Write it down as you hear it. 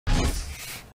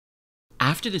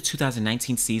After the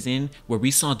 2019 season, where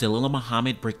we saw Dalilah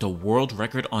Muhammad break the world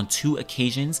record on 2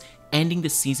 occasions, ending the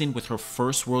season with her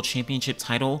first world championship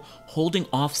title, holding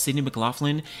off Sydney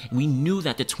McLaughlin, we knew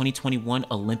that the 2021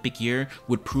 Olympic year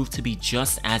would prove to be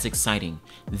just as exciting.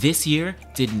 This year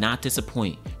did not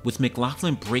disappoint, with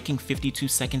McLaughlin breaking 52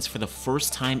 seconds for the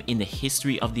first time in the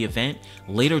history of the event,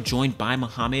 later joined by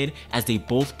Muhammad as they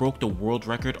both broke the world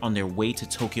record on their way to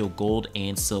Tokyo gold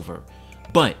and silver.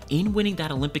 But in winning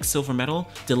that Olympic silver medal,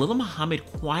 Dalilah Muhammad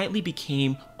quietly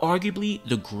became arguably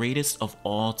the greatest of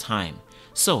all time.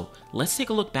 So let's take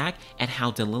a look back at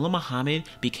how Dalilah Muhammad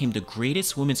became the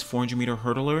greatest women's 400-meter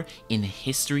hurdler in the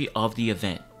history of the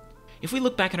event. If we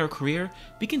look back at her career,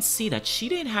 we can see that she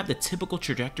didn't have the typical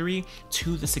trajectory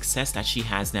to the success that she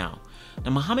has now.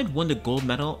 Now, Muhammad won the gold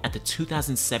medal at the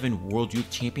 2007 World Youth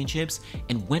Championships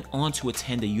and went on to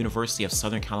attend the University of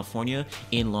Southern California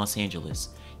in Los Angeles.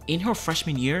 In her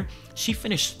freshman year, she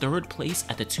finished 3rd place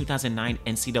at the 2009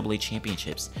 NCAA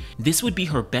Championships. This would be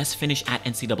her best finish at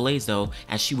NCAAs though,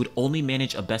 as she would only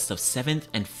manage a best of 7th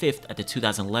and 5th at the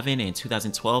 2011 and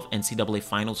 2012 NCAA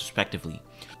finals respectively.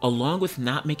 Along with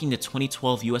not making the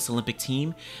 2012 US Olympic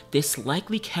team, this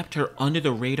likely kept her under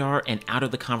the radar and out of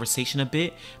the conversation a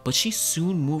bit, but she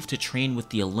soon moved to train with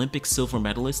the Olympic silver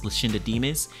medalist Lucinda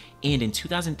Demas, and in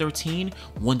 2013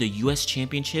 won the US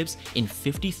Championships in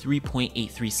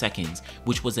 53.83 seconds,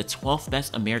 which was the 12th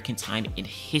best American time in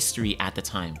history at the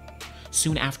time.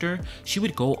 Soon after, she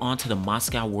would go on to the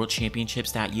Moscow World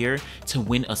Championships that year to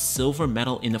win a silver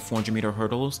medal in the 400-meter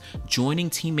hurdles, joining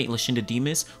teammate Lucinda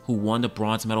Demas, who won the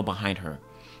bronze medal behind her.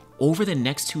 Over the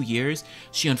next 2 years,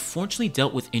 she unfortunately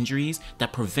dealt with injuries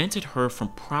that prevented her from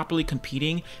properly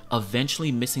competing,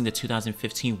 eventually missing the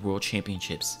 2015 World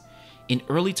Championships. In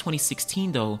early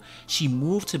 2016 though, she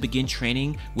moved to begin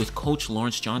training with coach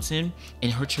Lawrence Johnson,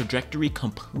 and her trajectory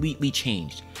completely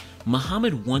changed.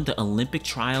 Muhammad won the Olympic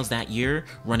trials that year,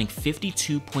 running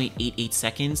 52.88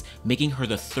 seconds, making her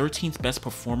the 13th best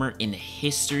performer in the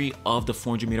history of the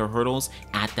 400-meter hurdles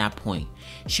at that point.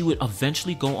 She would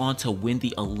eventually go on to win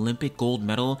the Olympic gold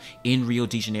medal in Rio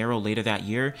de Janeiro later that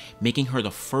year, making her the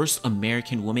first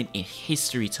American woman in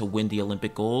history to win the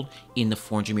Olympic gold in the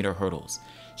 400-meter hurdles.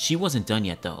 She wasn't done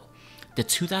yet though. The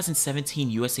 2017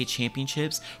 USA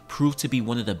Championships proved to be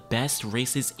one of the best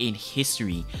races in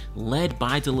history, led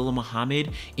by Dalilah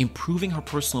Muhammad, improving her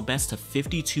personal best to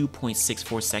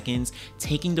 52.64 seconds,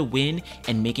 taking the win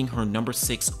and making her number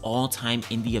 6 all-time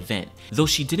in the event. Though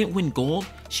she didn't win gold,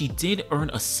 she did earn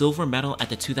a silver medal at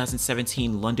the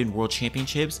 2017 London World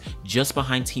Championships, just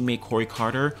behind teammate Corey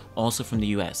Carter, also from the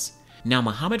US. Now,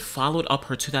 Muhammad followed up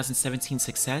her 2017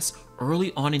 success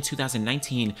early on in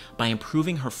 2019 by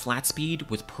improving her flat speed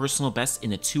with personal bests in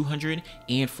the 200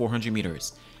 and 400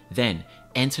 meters. Then,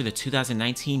 enter the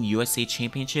 2019 USA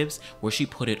Championships, where she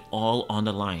put it all on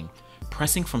the line.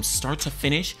 Pressing from start to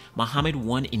finish, Muhammad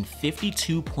won in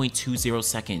 52.20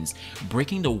 seconds,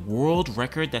 breaking the world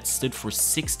record that stood for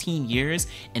 16 years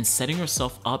and setting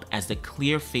herself up as the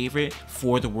clear favorite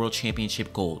for the World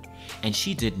Championship gold. And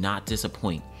she did not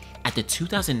disappoint. At the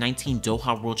 2019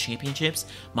 Doha World Championships,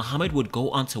 Muhammad would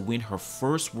go on to win her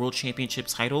first World Championship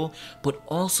title, but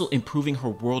also improving her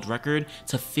world record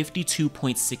to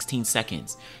 52.16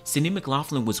 seconds. Sydney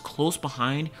McLaughlin was close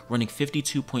behind, running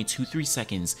 52.23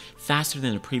 seconds, faster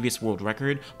than the previous world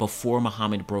record before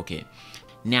Muhammad broke it.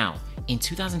 Now, in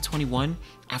 2021,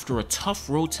 after a tough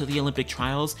road to the Olympic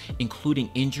trials, including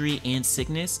injury and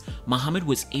sickness, Muhammad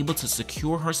was able to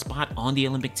secure her spot on the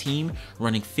Olympic team,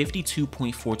 running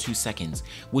 52.42 seconds,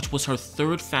 which was her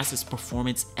 3rd fastest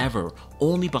performance ever,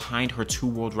 only behind her 2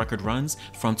 world record runs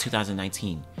from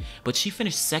 2019. But she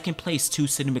finished 2nd place to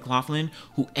Sydney McLaughlin,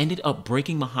 who ended up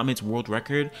breaking Muhammad's world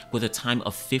record with a time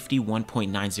of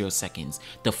 51.90 seconds,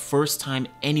 the first time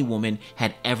any woman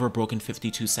had ever broken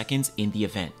 52 seconds in the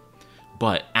event.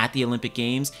 But at the Olympic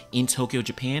Games in Tokyo,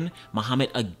 Japan,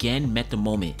 Muhammad again met the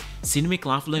moment. Sydney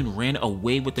McLaughlin ran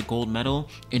away with the gold medal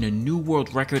in a new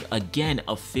world record again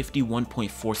of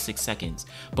 51.46 seconds,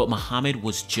 but Muhammad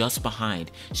was just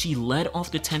behind. She led off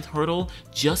the 10th hurdle,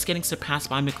 just getting surpassed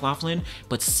by McLaughlin,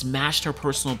 but smashed her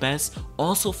personal best,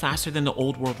 also faster than the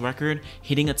old world record,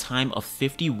 hitting a time of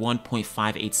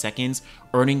 51.58 seconds,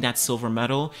 earning that silver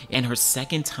medal and her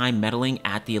 2nd time medaling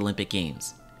at the Olympic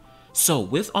Games. So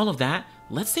with all of that,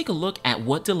 let's take a look at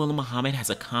what Dalilah Muhammad has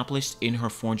accomplished in her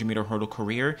 400-meter hurdle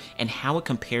career and how it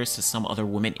compares to some other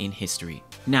women in history.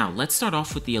 Now, let's start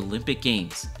off with the Olympic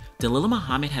Games. Dalilah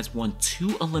Muhammad has won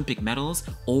 2 Olympic medals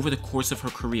over the course of her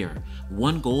career,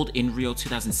 1 gold in Rio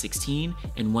 2016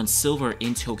 and 1 silver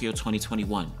in Tokyo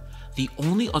 2021. The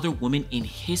only other woman in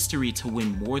history to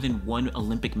win more than one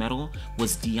Olympic medal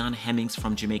was Dion Hemmings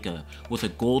from Jamaica, with a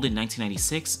gold in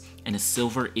 1996 and a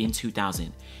silver in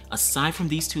 2000. Aside from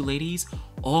these two ladies,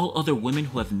 all other women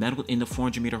who have medaled in the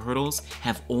 400-meter hurdles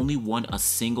have only won a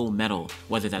single medal,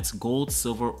 whether that's gold,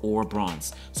 silver, or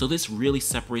bronze. So this really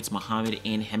separates Muhammad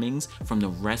and Hemmings from the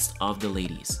rest of the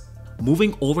ladies.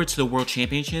 Moving over to the World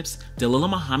Championships, Dalilah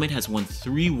Muhammad has won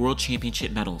 3 World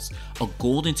Championship medals, a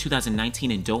gold in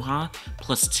 2019 in Doha,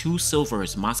 plus 2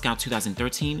 silvers, Moscow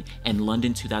 2013 and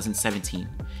London 2017.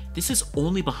 This is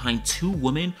only behind 2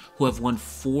 women who have won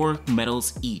 4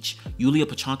 medals each, Yulia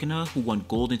Pechonkina, who won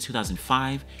gold in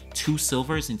 2005, 2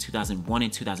 silvers in 2001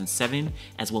 and 2007,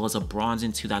 as well as a bronze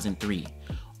in 2003.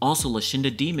 Also,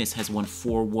 Lashinda Demas has won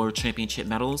 4 World Championship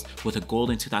medals with a gold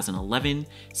in 2011,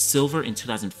 silver in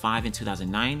 2005 and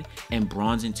 2009, and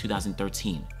bronze in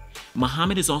 2013.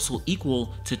 Muhammad is also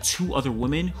equal to 2 other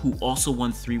women who also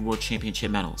won 3 World Championship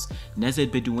medals.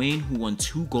 Nezed Bedouin, who won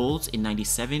 2 golds in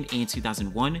 97 and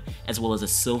 2001, as well as a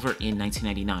silver in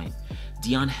 1999.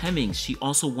 Dion Hemmings, she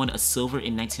also won a silver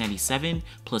in 1997,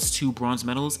 plus 2 bronze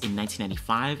medals in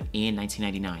 1995 and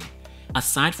 1999.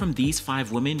 Aside from these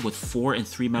 5 women with 4 and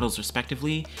 3 medals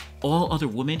respectively, all other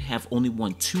women have only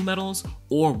won 2 medals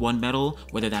or 1 medal,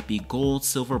 whether that be gold,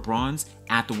 silver, bronze,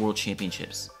 at the World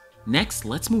Championships. Next,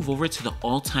 let's move over to the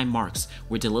all-time marks,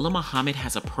 where Dalilah Muhammad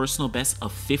has a personal best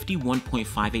of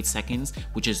 51.58 seconds,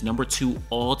 which is number 2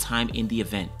 all-time in the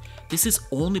event. This is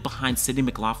only behind Sydney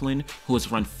McLaughlin, who has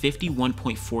run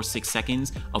 51.46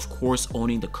 seconds, of course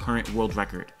owning the current world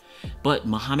record. But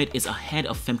Muhammad is ahead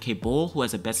of Femke Bol, who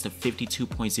has a best of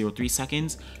 52.03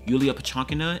 seconds, Yulia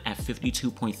Pechonkina at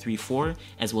 52.34,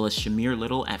 as well as Shamir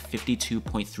Little at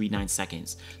 52.39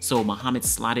 seconds. So Muhammad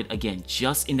slotted again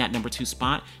just in that number 2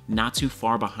 spot, not too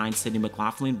far behind Sydney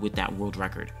McLaughlin with that world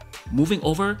record. Moving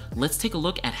over, let's take a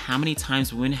look at how many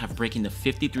times women have broken the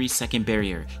 53-second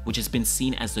barrier, which has been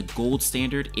seen as the gold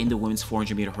standard in the women's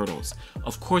 400-meter hurdles.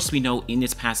 Of course, we know in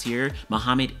this past year,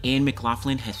 Muhammad and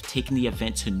McLaughlin have taken the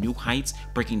event to new heights,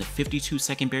 breaking the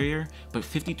 52-second barrier, but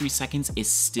 53 seconds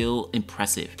is still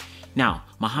impressive. Now,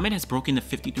 Muhammad has broken the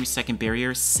 53-second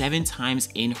barrier 7 times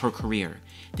in her career.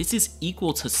 This is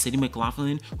equal to Sydney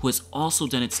McLaughlin, who has also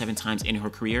done it 7 times in her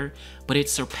career, but it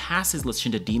surpasses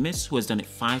Lashinda Demas, who has done it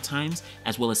 5 times,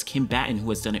 as well as Kim Batten, who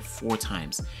has done it 4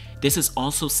 times. This is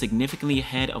also significantly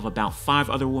ahead of about 5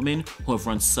 other women who have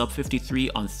run sub 53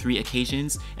 on 3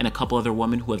 occasions, and a couple other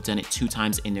women who have done it 2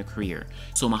 times in their career.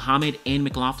 So Muhammad and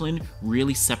McLaughlin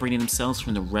really separating themselves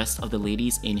from the rest of the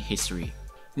ladies in history.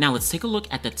 Now let's take a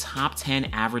look at the top 10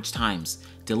 average times.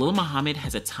 Dalilah Muhammad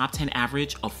has a top 10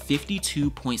 average of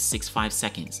 52.65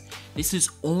 seconds. This is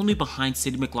only behind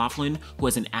Sydney McLaughlin, who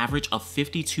has an average of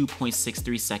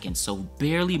 52.63 seconds, so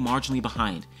barely marginally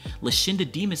behind. Lashinda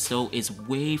Demas, though, is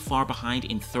way far behind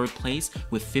in 3rd place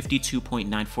with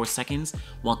 52.94 seconds,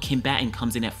 while Kim Batten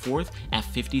comes in at 4th at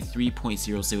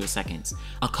 53.00 seconds.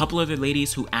 A couple other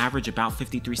ladies who average about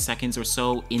 53 seconds or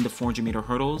so in the 400-meter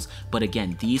hurdles, but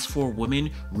again, these 4 women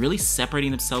really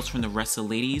separating themselves from the rest of the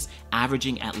ladies,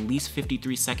 averaging at least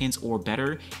 53 seconds or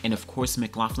better, and of course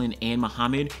McLaughlin and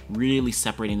Muhammad really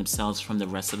separating themselves from the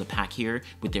rest of the pack here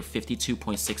with their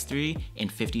 52.63 and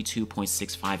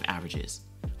 52.65 averages.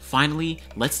 Finally,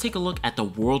 let's take a look at the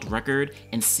world record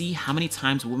and see how many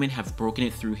times women have broken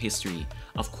it through history.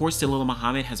 Of course, Dalilah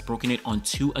Muhammad has broken it on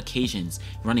 2 occasions,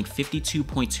 running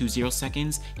 52.20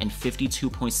 seconds and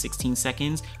 52.16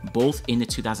 seconds, both in the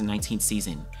 2019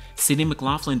 season. Sydney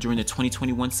McLaughlin during the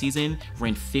 2021 season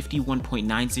ran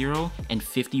 51.90 and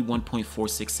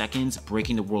 51.46 seconds,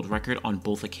 breaking the world record on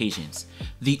both occasions.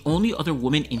 The only other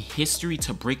woman in history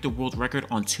to break the world record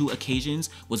on 2 occasions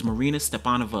was Marina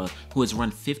Stepanova, who has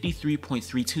run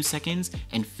 53.32 seconds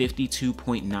and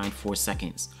 52.94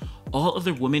 seconds. All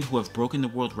other women who have broken the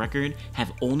world record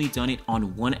have only done it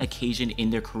on 1 occasion in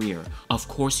their career. Of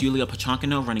course, Yulia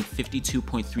Pechonkina running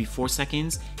 52.34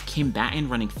 seconds, Kim Batten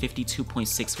running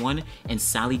 52.61, and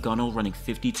Sally Gunnell running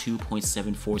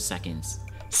 52.74 seconds.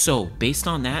 So, based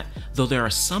on that, though there are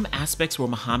some aspects where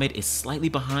Muhammad is slightly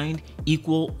behind,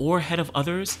 equal, or ahead of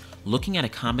others, looking at a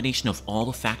combination of all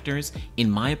the factors,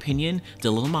 in my opinion,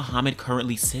 Dalilah Muhammad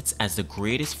currently sits as the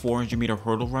greatest 400-meter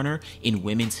hurdle runner in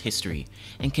women's history.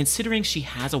 And considering she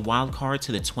has a wild card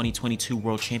to the 2022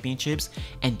 World Championships,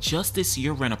 and just this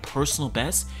year ran a personal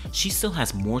best, she still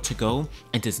has more to go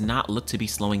and does not look to be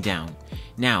slowing down.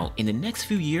 Now, in the next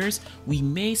few years, we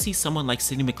may see someone like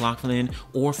Sydney McLaughlin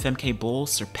or Femke Bol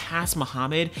surpass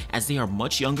Muhammad, as they are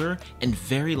much younger and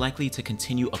very likely to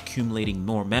continue accumulating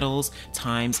more medals,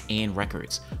 times, and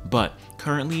records. But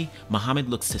currently, Muhammad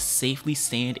looks to safely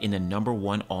stand in the number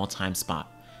 1 all-time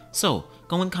spot. So,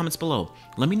 go in the comments below.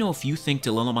 Let me know if you think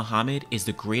Dalilah Muhammad is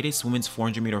the greatest women's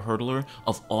 400-meter hurdler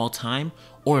of all time,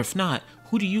 or if not,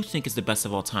 who do you think is the best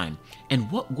of all time?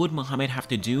 And what would Muhammad have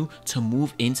to do to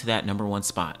move into that #1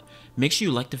 spot? Make sure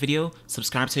you like the video,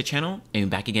 subscribe to the channel, and be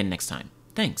back again next time.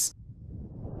 Thanks.